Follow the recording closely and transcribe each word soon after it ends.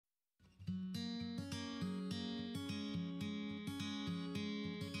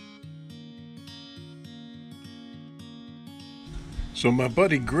So my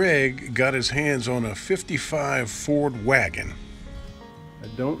buddy Greg got his hands on a 55 Ford Wagon. I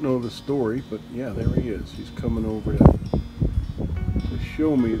don't know the story, but yeah, there he is. He's coming over to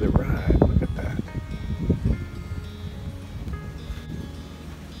show me the ride. Look at that.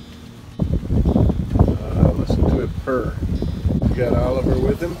 Listen to it purr. You got Oliver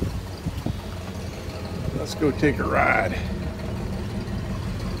with him. Let's go take a ride.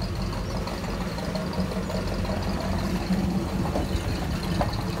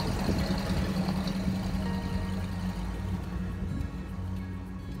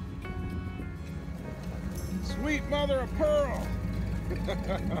 Sweet mother of pearl.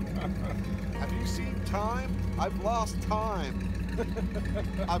 Have you seen time? I've lost time.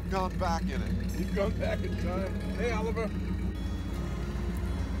 I've gone back in it. You've gone back in time. Hey, Oliver.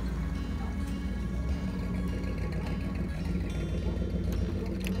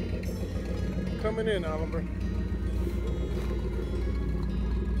 Coming in, Oliver.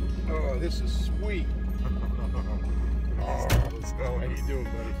 Oh, this is sweet. Let's go. How you doing,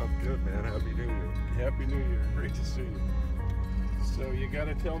 buddy? I'm good, man. Happy New Year. Happy New Year. Great to see you. So you got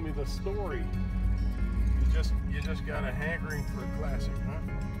to tell me the story. You just got a hankering for a classic, huh?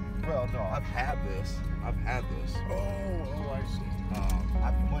 Well, no, I've had this. Oh, I see.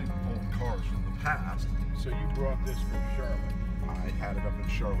 I've played with old cars from the past. So you brought this from Charlotte. I had it up in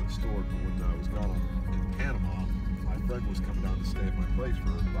Charlotte stored, but when I was gone in Panama, my friend was coming down to stay at my place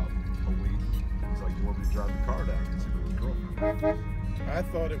for about a week. He's like, "You want me to drive the car down?" Because he was his girlfriend. I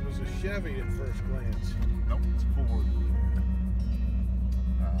thought it was a Chevy at first glance. Nope, it's Ford.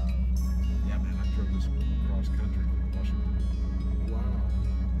 Yeah, man, I drove this cross country to Washington. Wow.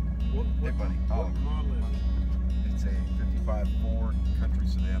 Hey, buddy. What model is it? It's a 55 Ford Country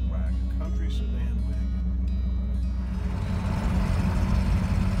Sedan Wagon. Country Sedan Wagon.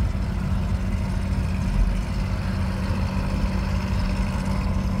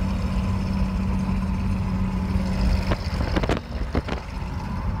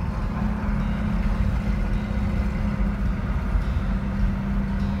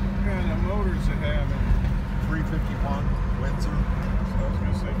 What kind of motors it have in it? 351 Windsor. I was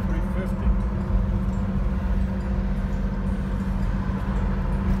going to say 350.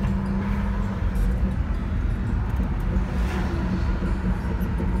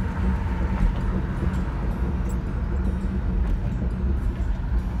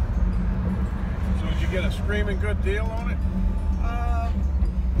 So did you get a screaming good deal on it?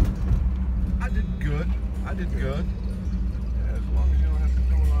 I did good. Yeah, as long as you don't have to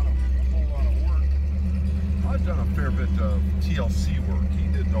do a whole lot of work. I've done a fair bit of TLC work. He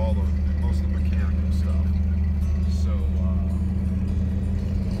did most of the mechanical stuff. So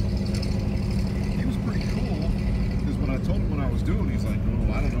he was pretty cool. Because when I told him what I was doing, he's like,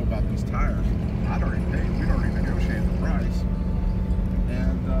 "Oh, I don't know about these tires." I'd already paid. We'd already negotiated the price,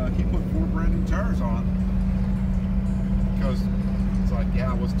 and he put 4 brand new tires on. Because it's like,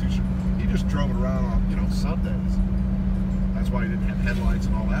 yeah, I wasn't too sure. He just drove it around on, Sundays. That's why he didn't have headlights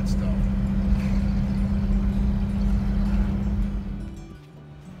and all that stuff.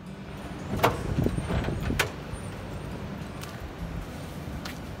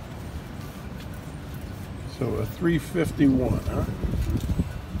 So a 351, huh?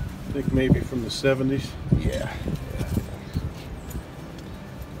 I think maybe from the 70s. Yeah.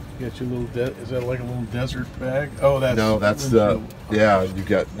 You got your little, is that like a little desert bag? Oh, that's... No, that's the, yeah, you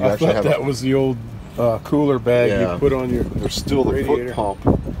I actually thought have that was the old cooler bag you put on your There's still the radiator. foot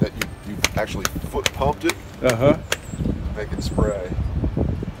pump that you actually foot pumped it Uh-huh. to make it spray.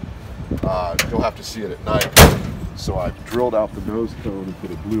 You'll have to see it at night. So I drilled out the nose cone and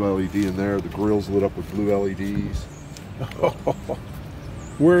put a blue LED in there. The grill's lit up with blue LEDs.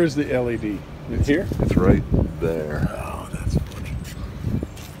 Where is the LED? Here? It's right there. Oh, that's funny.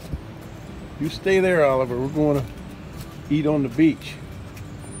 You stay there, Oliver. We're going to eat on the beach.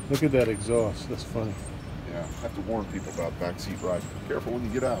 Look at that exhaust. That's funny. Yeah, I have to warn people about backseat riding. Careful when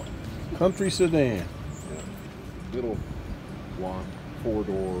you get out. Country sedan. Yeah. Little one,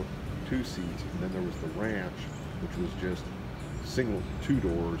 4-door, 2 seats, and then there was the ranch, which was just single 2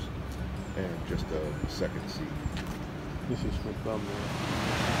 doors and just a second seat. This is for thumbnail.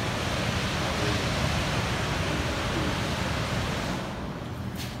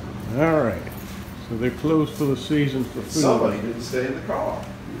 All right. So they're closed for the season for food. Somebody didn't stay in the car.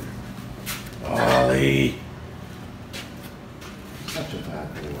 Ollie, Such a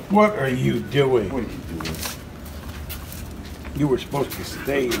bad boy. what are you doing? What are you doing? You were supposed to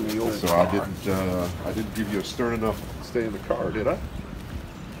stay in the old So car. I didn't give you a stern enough stay in the car, did I?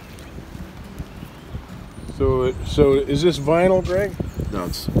 So is this vinyl, Greg? No,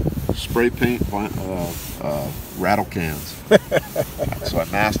 it's spray paint rattle cans. So I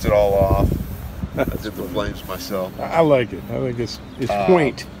masked it all off. I did the flames myself. I like it. I think it's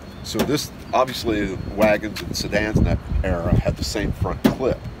quaint. So this, obviously, wagons and sedans in that era had the same front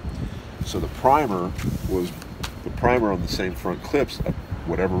clip. So the primer on the same front clips. For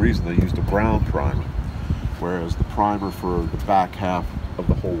whatever reason, they used a brown primer, whereas the primer for the back half of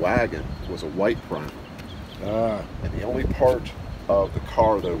the whole wagon was a white primer. And the only part of the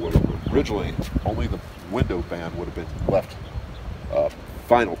car that would have originally, only the window band would have been left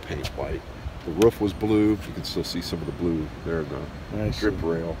final paint white. The roof was blue. You can still see some of the blue there in the drip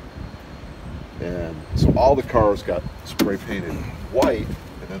rail. And so all the cars got spray painted white,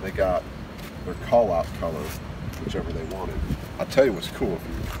 and then they got their call-out color, whichever they wanted. I'll tell you what's cool.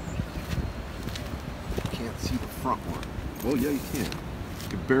 If you can't see the front one. Well, yeah, you can. You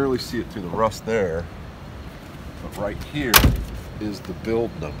can barely see it through the rust there. But right here is the build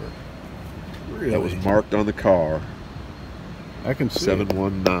number. Really? That was marked on the car. I can see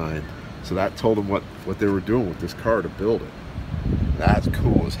 719. So that told them what they were doing with this car to build it. That's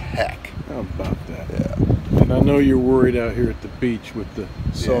cool as heck. How about that? Yeah. And I know you're worried out here at the beach with the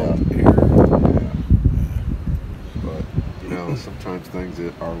salt here. Yeah. But, you know, sometimes things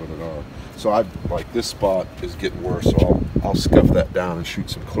are what it are. So like this spot is getting worse, so I'll scuff that down and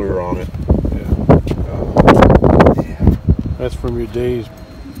shoot some clear on it. Yeah. That's from your days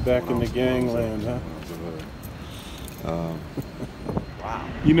back in the gangland, huh? Wow.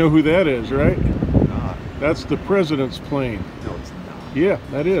 You know who that is, right? Not. That's the president's plane. No, it's not. Yeah,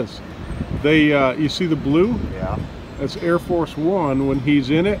 that is. They, you see the blue? Yeah. That's Air Force One when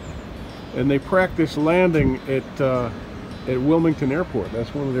he's in it, and they practice landing at Wilmington Airport.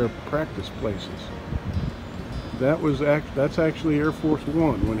 That's one of their practice places. That's actually Air Force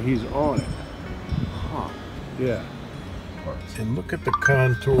One when he's on it. Huh. Yeah. And look at the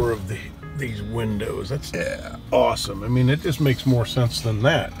contour of these windows. That's awesome. I mean, it just makes more sense than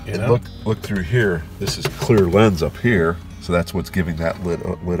that. You know? Look through here. This is clear lens up here, so that's what's giving that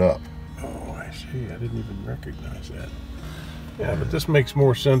lit up. Oh, I see. I didn't even recognize that. Yeah, but this makes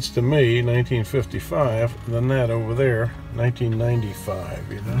more sense to me, 1955, than that over there,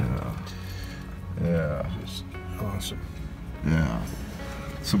 1995. You know. Yeah. Just awesome. Yeah.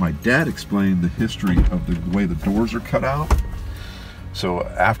 So my dad explained the history of the way the doors are cut out. So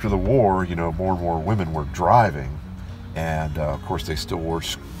after the war, you know, more and more women were driving, and of course they still wore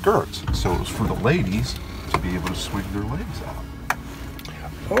skirts. So it was for the ladies to be able to swing their legs out.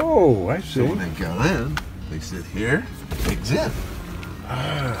 Oh, I see. So when they go in, they sit here, legs in.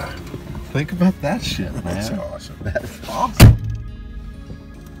 Think about that shit, man. That's awesome. That's awesome.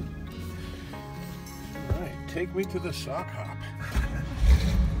 All right, take me to the sock hop.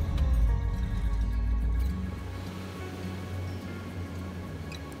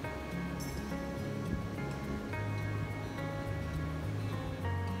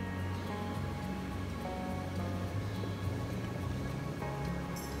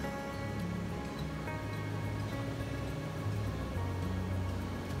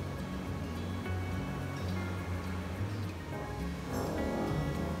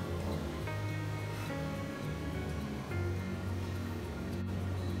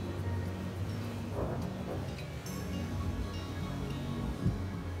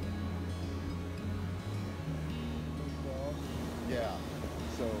 Yeah,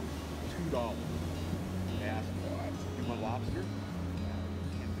 so $2. They asked me, you want lobster?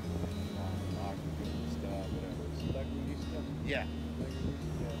 Yeah.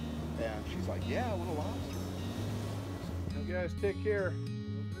 And she's like, yeah, I want a lobster. You guys take care.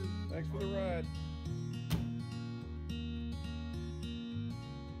 Thanks for the ride.